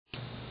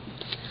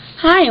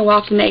Hi, and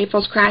welcome to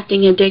April's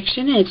Crafting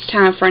Addiction. It's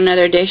time for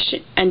another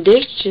edition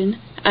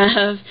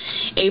of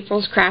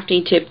April's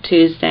Crafting Tip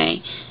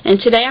Tuesday. And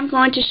today I'm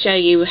going to show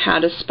you how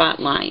to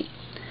spotlight.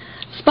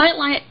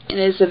 Spotlight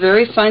is a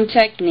very fun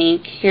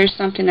technique. Here's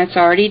something that's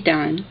already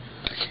done.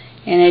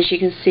 And as you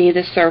can see,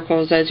 the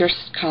circles,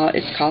 it's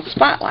called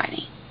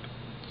spotlighting.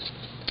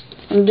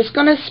 I'm just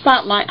going to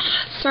spotlight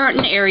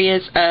certain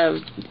areas of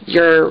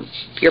your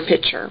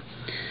picture.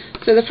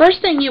 So the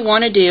first thing you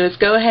want to do is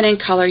go ahead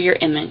and color your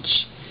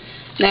image.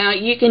 Now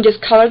you can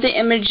just color the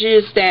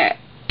images that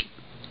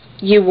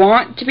you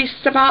want to be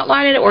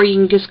spotlighted, or you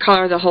can just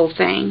color the whole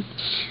thing.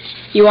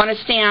 You want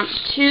to stamp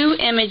two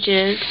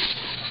images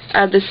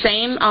of the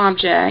same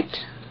object,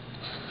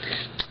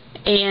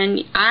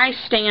 and I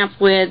stamp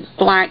with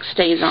black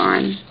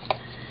StazOn,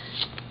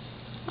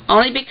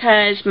 only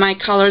because my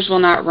colors will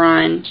not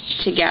run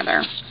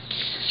together.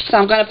 So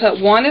I'm going to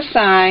put one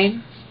aside,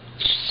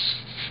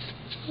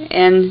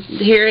 and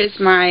here is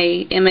my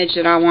image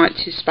that I want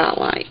to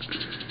spotlight.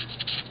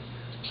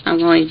 I'm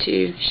going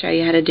to show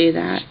you how to do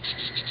that.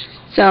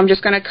 So I'm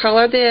just going to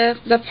color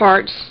the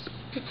parts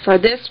for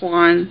this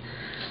one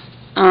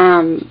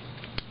on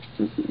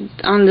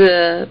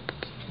the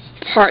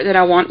part that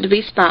I want to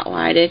be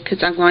spotlighted,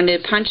 because I'm going to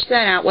punch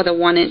that out with a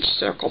 1-inch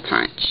circle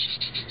punch.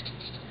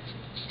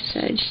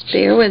 So just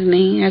bear with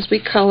me as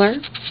we color.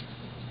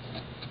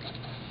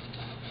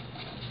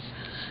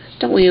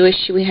 Don't we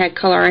wish we had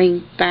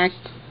coloring back?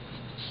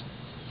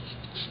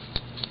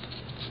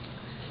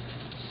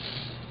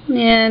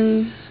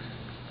 And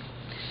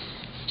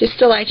just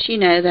to let you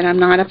know that I'm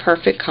not a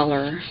perfect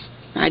colorer.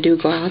 I do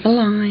draw the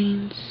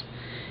lines.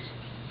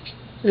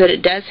 But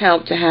it does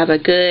help to have a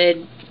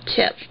good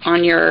tip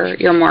on your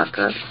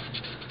marker.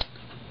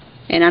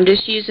 And I'm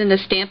just using the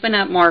Stampin'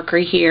 Up! Marker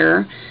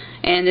here.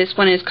 And this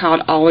one is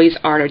called Always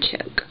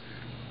Artichoke.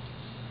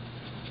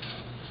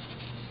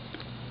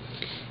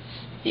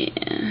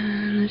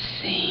 And let's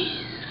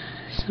see.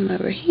 Some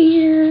over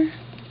here.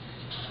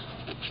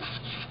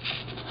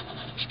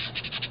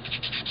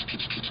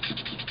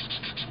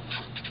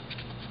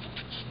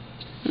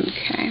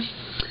 Okay.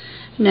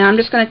 Now I'm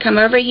just going to come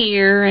over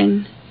here,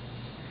 and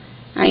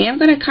I am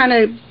going to kind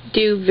of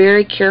do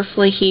very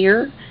carefully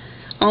here,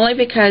 only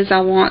because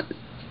I want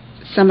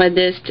some of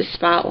this to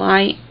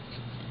spotlight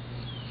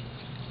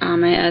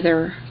on my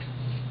other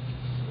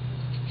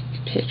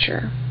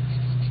picture.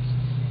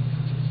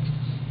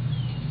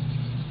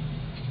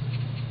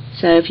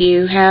 So if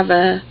you have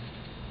a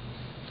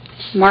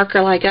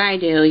marker like I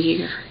do,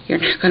 you're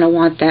not going to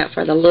want that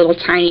for the little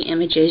tiny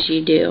images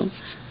you do.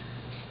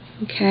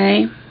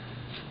 Okay.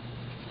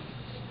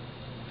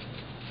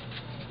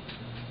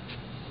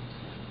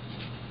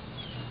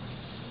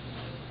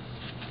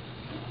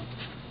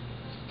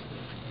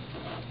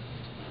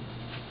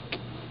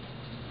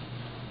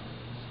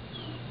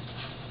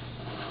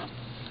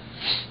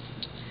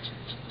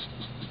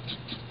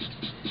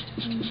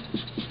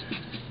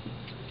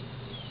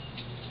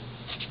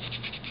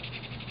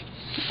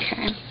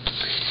 Okay.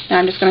 Now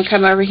I'm just going to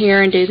come over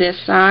here and do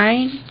this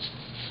side.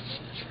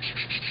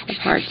 The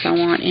parts I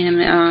want in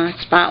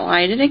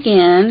spotlighted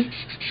again.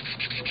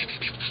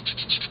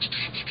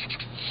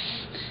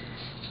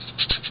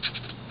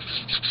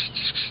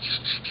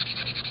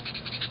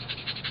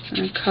 I'm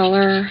going to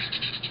color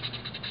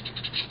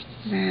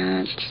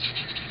that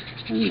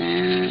and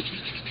that.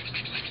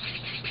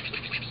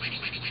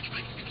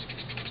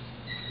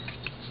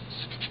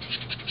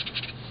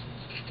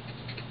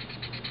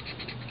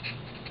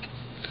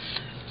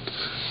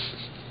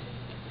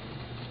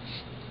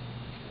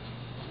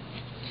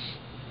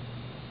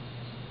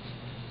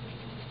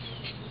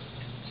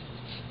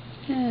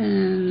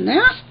 And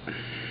that.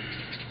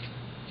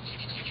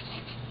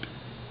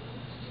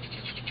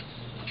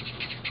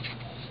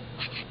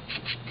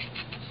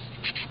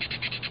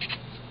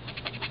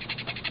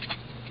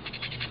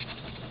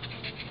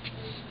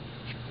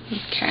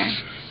 Okay.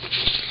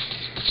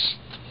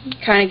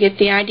 Kind of get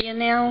the idea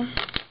now.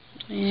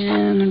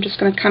 And I'm just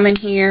going to come in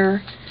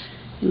here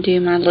and do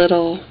my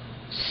little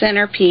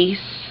centerpiece,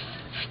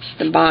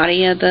 the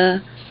body of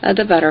the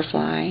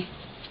butterfly.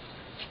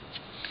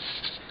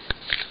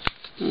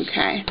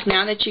 Okay,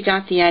 now that you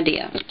got the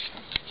idea.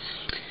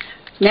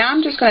 Now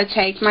I'm just going to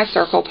take my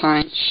circle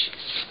punch,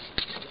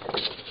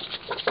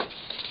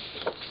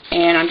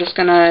 and I'm just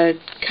going to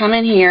come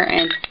in here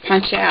and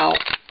punch out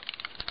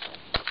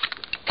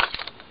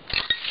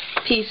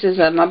pieces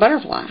of my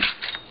butterfly.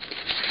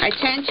 I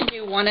tend to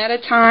do one at a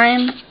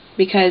time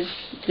because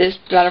this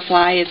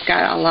butterfly has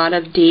got a lot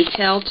of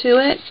detail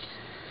to it.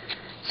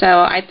 So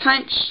I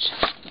punched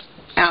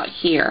out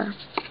here.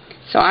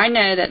 So I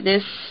know that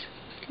this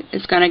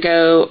is going to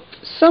go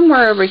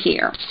somewhere over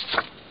here.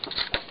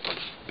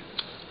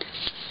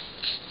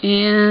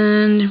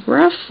 And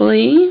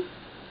roughly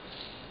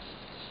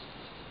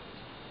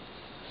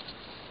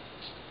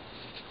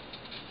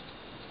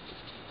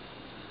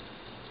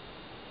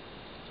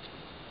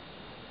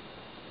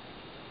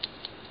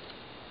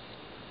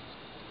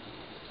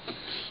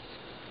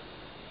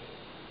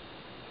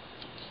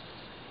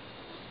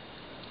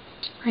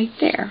right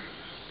there.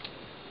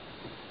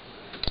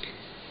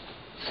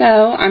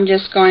 So I'm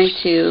just going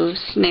to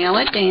snail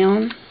it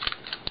down.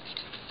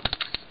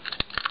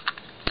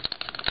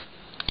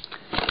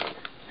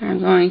 I'm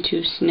going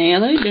to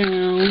snail it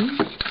down.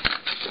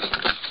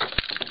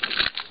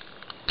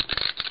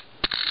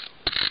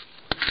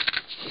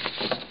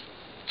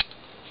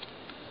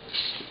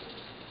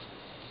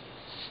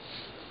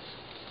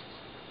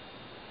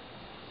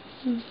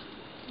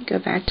 Go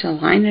back to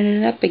lining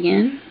it up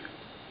again.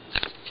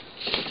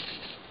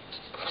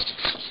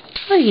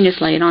 Or you can just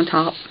lay it on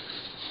top.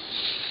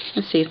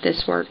 Let's see if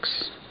this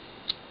works.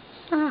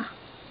 I'm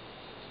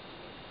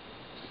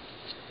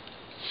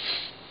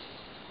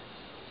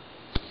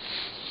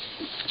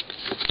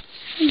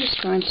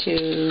just going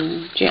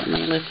to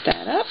gently lift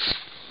that up.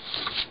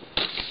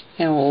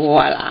 And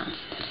voila.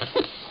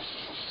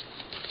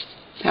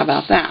 How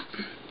about that?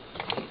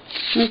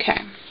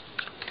 Okay.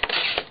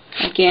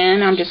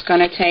 Again, I'm just going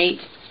to take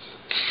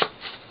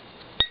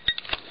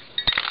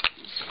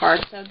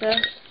parts of the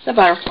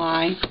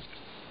butterfly,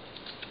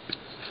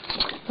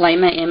 lay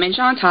my image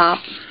on top,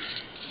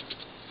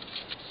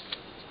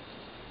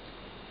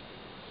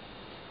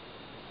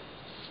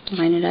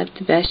 line it up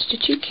the best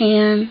that you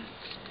can.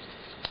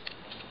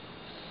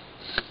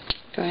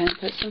 Go ahead and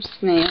put some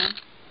snail.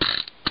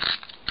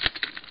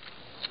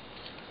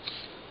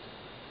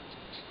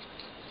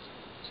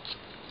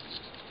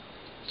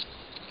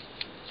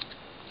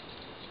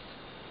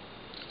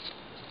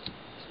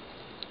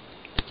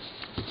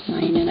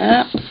 Line it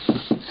up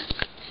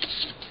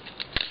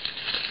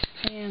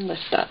and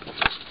lift up.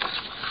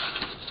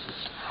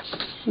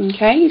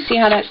 Okay, you see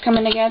how that's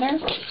coming together?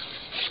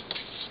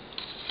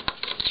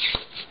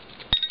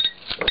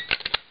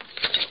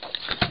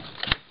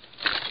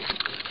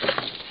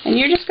 And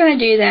you're just going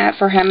to do that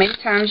for how many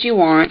times you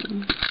want.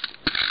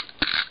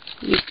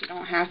 You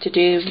don't have to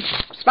do...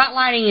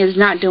 Spotlighting is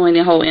not doing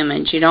the whole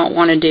image. You don't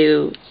want to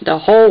do the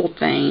whole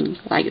thing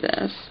like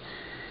this.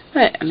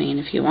 But, I mean,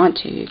 if you want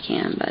to, you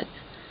can. But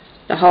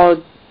the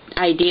whole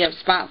idea of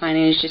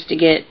spotlighting is just to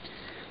get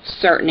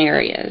certain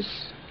areas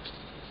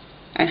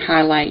and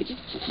highlight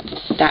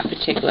that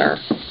particular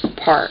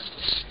part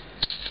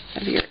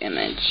of your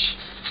image.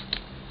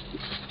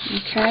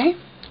 Okay?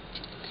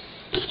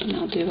 And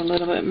I'll do a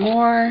little bit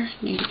more.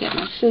 Need to get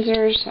my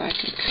scissors so I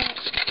can cut.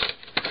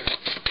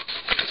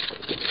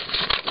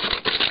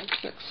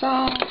 Take this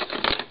off.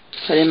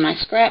 Put in my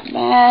scrap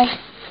bag.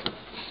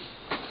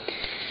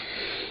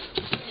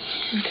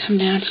 And come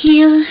down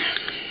here.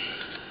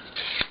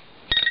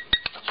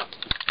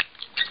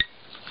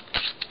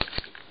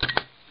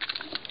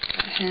 Go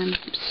ahead and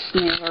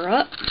snail her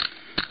up.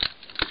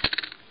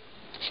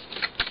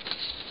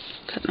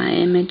 Put my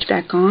image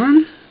back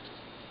on.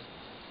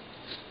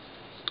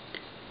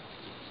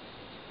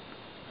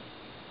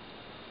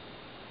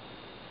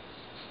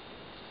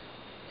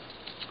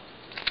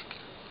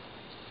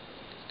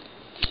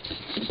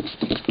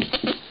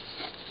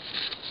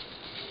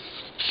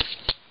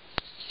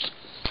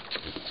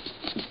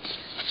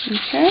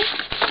 Okay,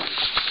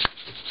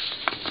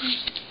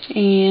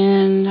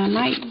 and I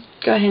might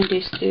go ahead and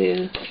just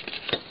do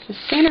the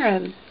center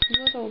of a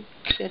little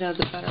bit of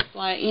the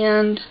butterfly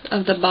end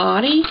of the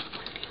body,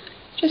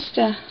 just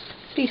to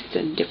be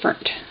some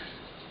different.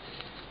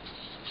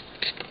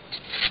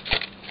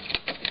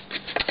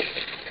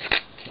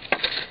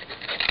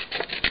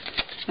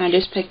 I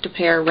just picked a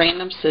pair of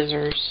random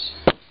scissors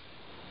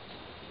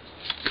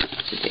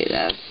to do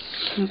this.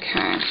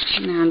 Okay,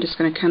 now I'm just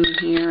going to come in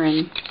here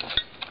and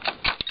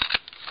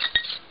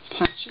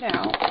punch it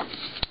out.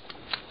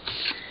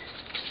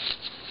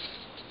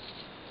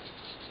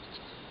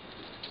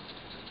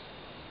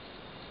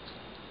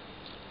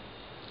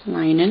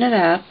 Lining it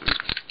up.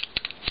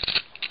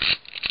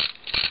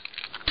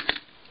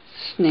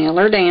 Snail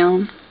her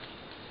down.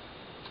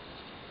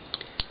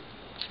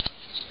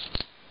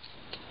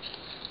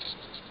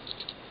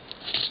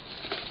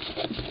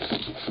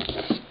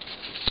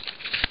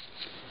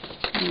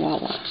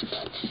 Voila.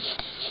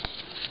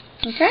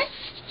 Okay?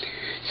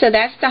 So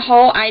that's the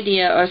whole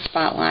idea of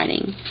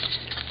spotlighting.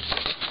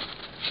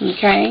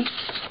 Okay?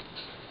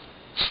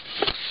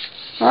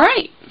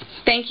 Alright.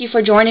 Thank you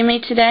for joining me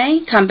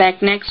today. Come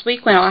back next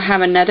week when I'll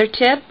have another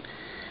tip.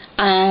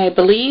 I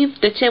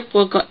believe the tip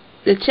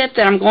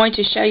that I'm going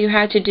to show you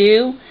how to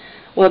do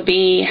will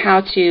be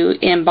how to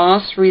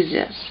emboss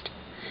resist.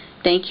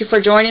 Thank you for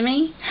joining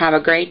me. Have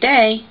a great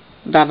day.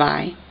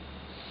 Bye-bye.